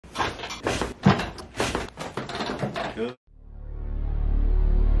Good.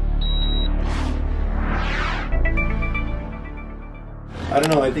 I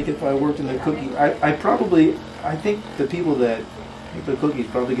don't know, I think if I worked in the cookie, I think the people that make the cookies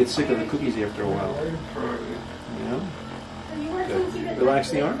probably get sick of the cookies after a while. You know? Good.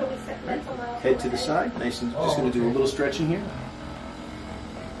 Relax the arm. Head to the side. Nice and just going to do a little stretching here.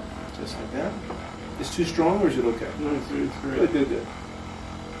 Just like that. Is it too strong or is it okay? No, it's great. Good, good, good.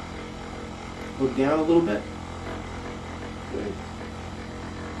 Look down a little bit. Good.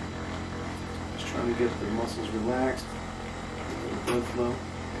 Just trying to get the muscles relaxed. Blood flow.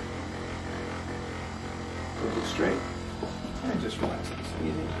 Go look straight. And just relax. It's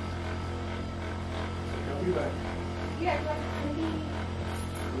easy. I'll be back. Yeah, maybe.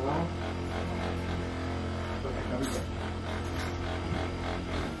 Well. Okay, I'll be back.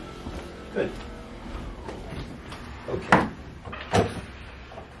 Good. Okay.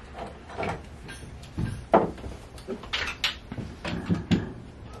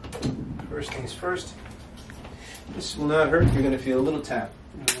 First things first. This will not hurt. You're going to feel a little tap.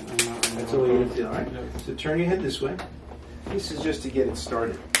 That's all you're going to feel, all right? So turn your head this way. This is just to get it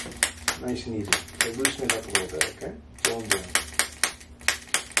started. Nice and easy. So loosen it up a little bit, okay? That's all I'm doing.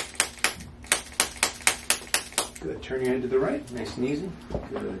 Good. Turn your head to the right. Nice and easy.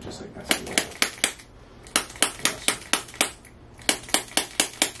 Good. Just like that. Awesome.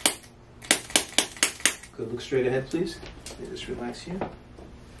 Good. Look straight ahead, please. Okay, just relax here.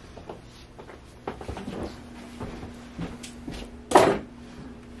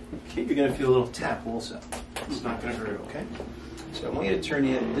 Okay, you're going to feel a little tap also. It's not going to hurt, okay? So I want you to turn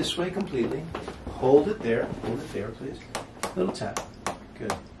your head this way completely. Hold it there. Hold it there, please. Little tap.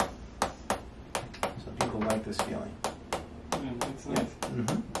 Good. Some people like this feeling. Yeah, that's nice.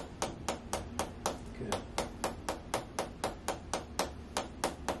 Mm-hmm. Good.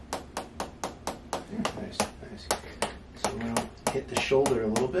 Yeah, nice, nice. So we're going to hit the shoulder a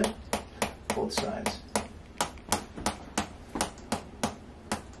little bit. Both sides.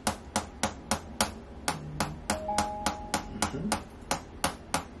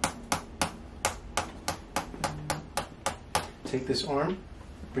 Take this arm,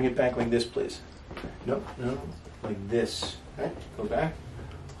 bring it back like this, please. No, no, like this. Right? Go back.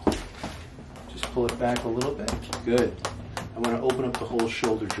 Just pull it back a little bit. Good. I want to open up the whole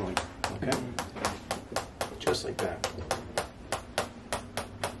shoulder joint. Okay? Just like that.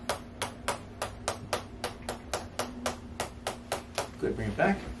 Good. Bring it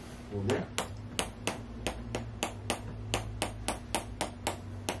back. Over there.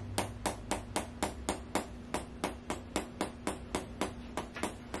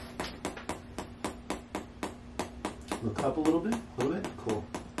 Look up a little bit. Cool.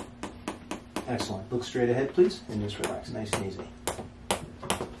 Excellent. Look straight ahead, please, and just relax. Nice and easy.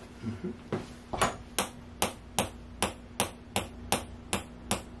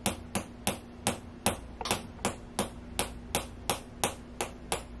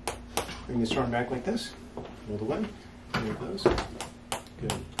 Bring this arm back like this. All the way. There it goes.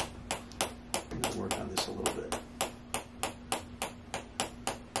 Good. I'm going to work on this a little bit.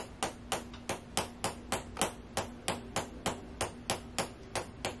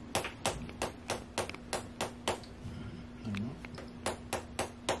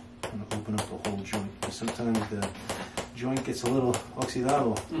 Open up the whole joint. Sometimes the joint gets a little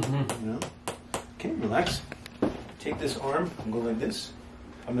oxidado, you know? Okay, relax. Take this arm and go like this.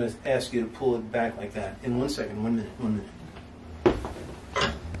 I'm going to ask you to pull it back like that. In 1 second, 1 minute, 1 minute.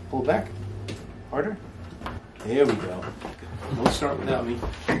 Pull back. Harder. There we go. Don't start without me.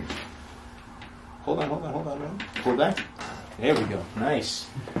 Hold on. Man. Pull back. There we go. Nice.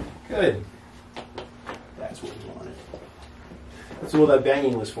 Good. That's what we wanted. That's all that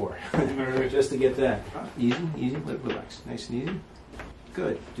banging was for. Just to get that. Easy, relax. Nice and easy.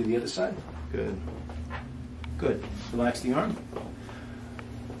 Good. Do the other side. Good. Good. Relax the arm.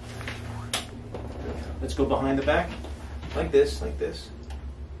 Let's go behind the back. Like this, like this.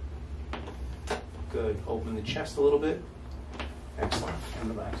 Good. Open the chest a little bit. Excellent.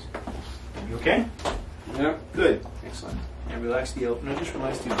 And relax. You okay? Yeah. Good. Excellent. And relax the elbow. No, just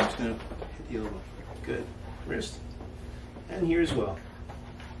relax the elbow. I'm just going to hit the elbow. Good. Wrist. And here as well.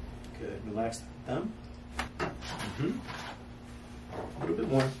 Good. Relax the thumb. A little bit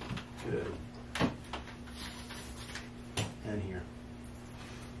more. Good. And here.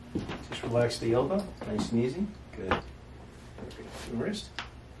 Just relax the elbow. Nice and easy. Good. Perfect. The wrist.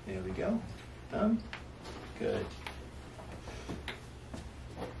 There we go. Thumb. Good.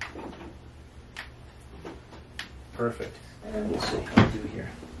 Perfect. And let's see how we do here.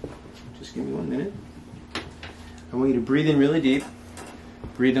 Just give me 1 minute. I want you to breathe in really deep.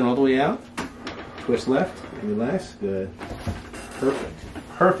 Breathe in all the way out. Twist left and relax. Good. Perfect.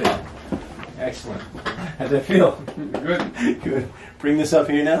 Perfect. Excellent. How'd that feel? Good. Good. Bring this up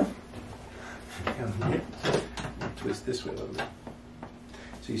here now. Come here. Twist this way a little bit.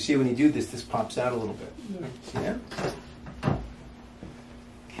 So you see when you do this, this pops out a little bit. Yeah. See that?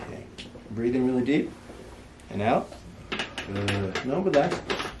 Okay. Breathe in really deep. And out. Good. No, relax.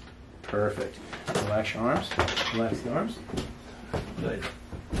 Perfect. Relax your arms. Relax the arms. Good.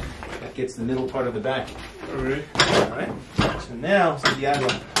 That gets the middle part of the back. All right. All right. So now,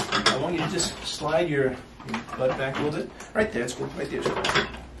 I want you to just slide your butt back a little bit. Right there. It's good. Right there.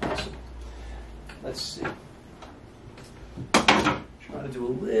 Awesome. Let's see. Try to do a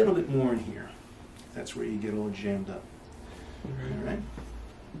little bit more in here. That's where you get all jammed up. All right.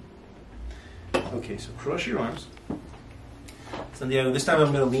 Okay. So cross your arms. Santiago, this time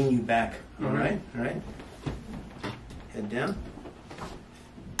I'm going to lean you back. All right. All right. Head down.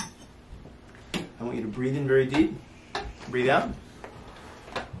 I want you to breathe in very deep. Breathe out.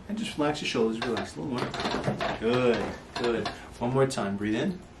 And just relax your shoulders. Relax a little more. Good. Good. One more time. Breathe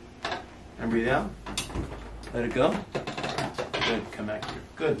in. And breathe out. Let it go. Good. Come back here.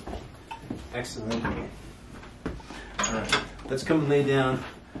 Good. Excellent. All right. Let's come and lay down.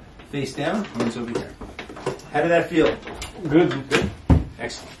 Face down. Arms over here. How did that feel? Good. Good.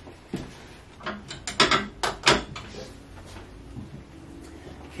 Excellent.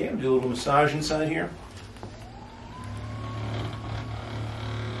 Okay, I'm going to do a little massage inside here.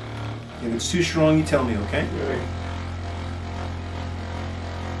 If it's too strong, you tell me, okay? Right.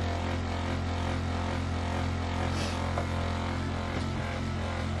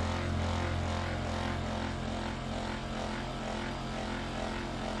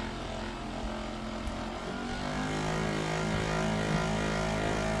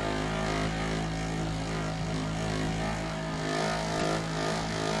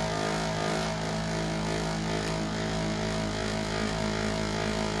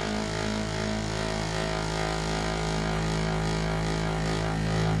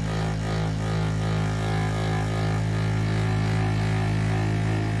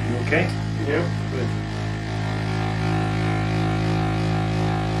 Okay? Yep. Good.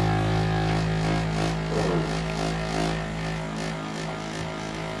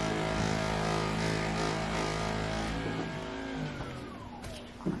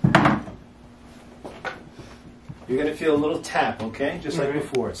 You're going to feel a little tap, okay? Just like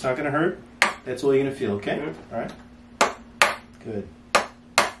before. It's not going to hurt. That's all you're going to feel, okay? All right? Good.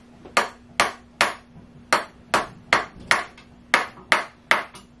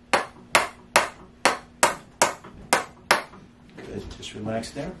 Good. Just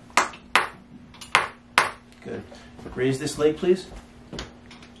relax there. Good. Raise this leg, please.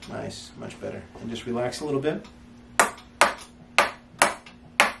 Nice. Much better. And just relax a little bit.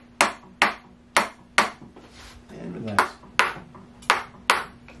 And relax.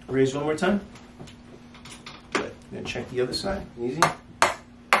 Raise one more time. Good. Then check the other side. Easy.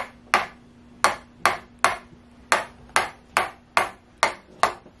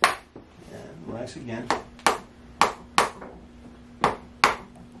 And relax again.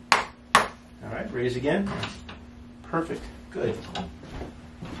 All right, raise again. Perfect. Good.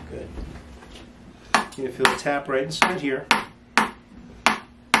 Good. You're going to feel the tap right inside here.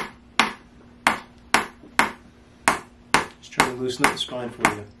 Just trying to loosen up the spine for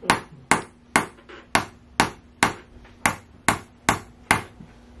you.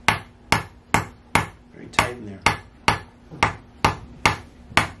 Very tight in there.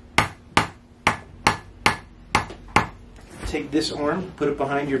 Take this arm, put it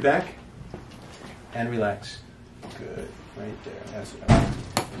behind your back, and relax. Good. Right there. That's it.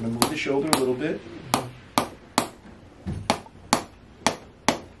 I'm going to move the shoulder a little bit. A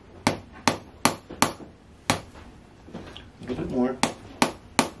little bit more.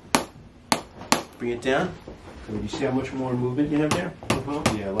 Bring it down. Good. You see how much more movement you have there?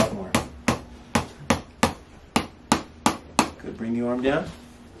 Yeah, a lot more. Good. Bring the arm down.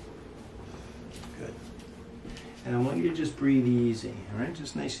 Good. And I want you to just breathe easy, all right?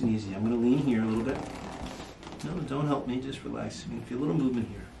 Just nice and easy. I'm going to lean here a little bit. No, don't help me. Just relax. You can feel a little movement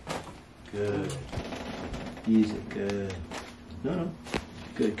here. Good. Easy. Good. No.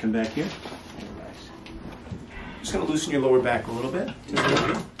 Good. Come back here. Relax. Just going to loosen your lower back a little bit. Just a little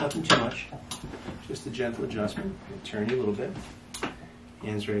bit. Nothing too much. Just a gentle adjustment. Turn you a little bit.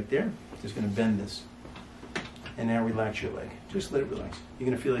 Hands right there. Just going to bend this. And now relax your leg. Just let it relax. You're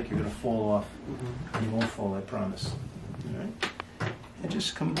going to feel like you're going to fall off. And you won't fall, I promise. All right? And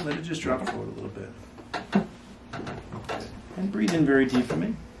just let it just drop forward a little bit. And breathe in very deep for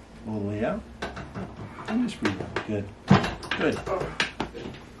me. All the way out. And just breathe out. Good. Good.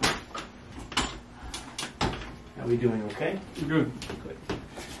 we doing okay? Good. Good.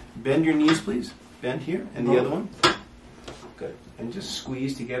 Bend your knees, please. Bend here, and the other one. Good. And just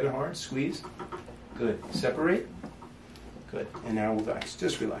squeeze together hard. Squeeze. Good. Separate. Good. And now relax.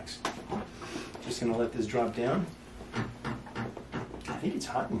 Just relax. Just going to let this drop down. I think it's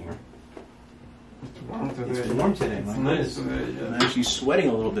hot in here. It's warm today. It's warm today. It's my nice goodness. today, yeah. I'm actually sweating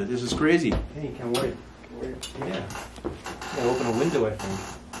a little bit. This is crazy. Hey, you can't worry. Yeah. Gotta open a window, I think.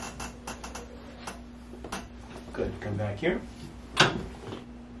 Good. Come back here.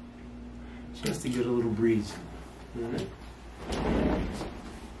 Just to get a little breeze. All right.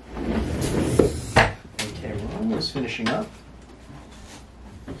 Okay, we're almost finishing up.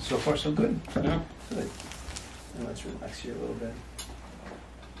 So far, so good. Yeah. Good. And let's relax here a little bit.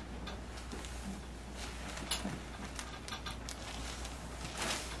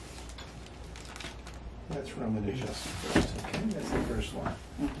 That's what I'm going to adjust first. Okay, that's the first one.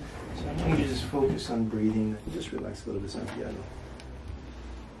 So I want you to just focus on breathing. Just relax a little bit, Santiago.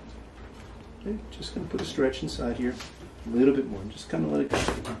 Okay, just going to put a stretch inside here. A little bit more. Just kind of let it go.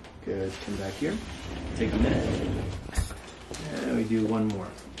 Good. Come back here. Take a minute. And we do one more.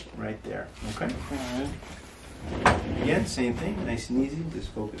 Right there. Okay? Again, same thing. Nice and easy. Just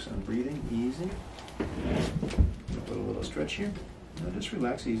focus on breathing. Easy. Put a little stretch here. No, just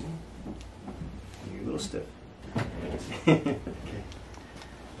relax. Easy. You're a little stiff. Okay.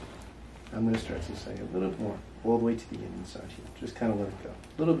 I'm going to stretch this side a little bit more. All the way to the inside here. Just kind of let it go.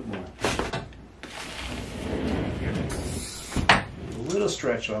 A little bit more. A little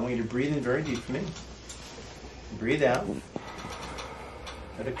stretch. So I want you to breathe in very deep for me. Breathe out.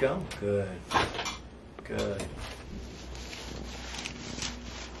 Let it go. Good. Good.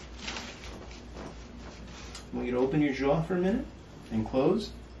 I want you to open your jaw for a minute and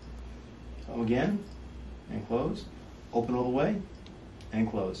close. Oh, again. And close. Open all the way and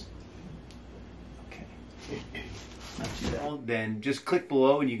close. Okay. Not too bad. Then just click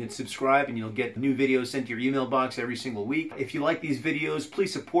below and you can subscribe and you'll get new videos sent to your email box every single week. If you like these videos,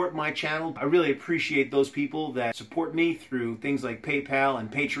 please support my channel. I really appreciate those people that support me through things like PayPal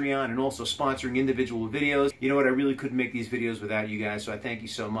and Patreon and also sponsoring individual videos. You know what? I really couldn't make these videos without you guys, so I thank you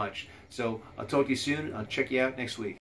so much. So I'll talk to you soon. I'll check you out next week.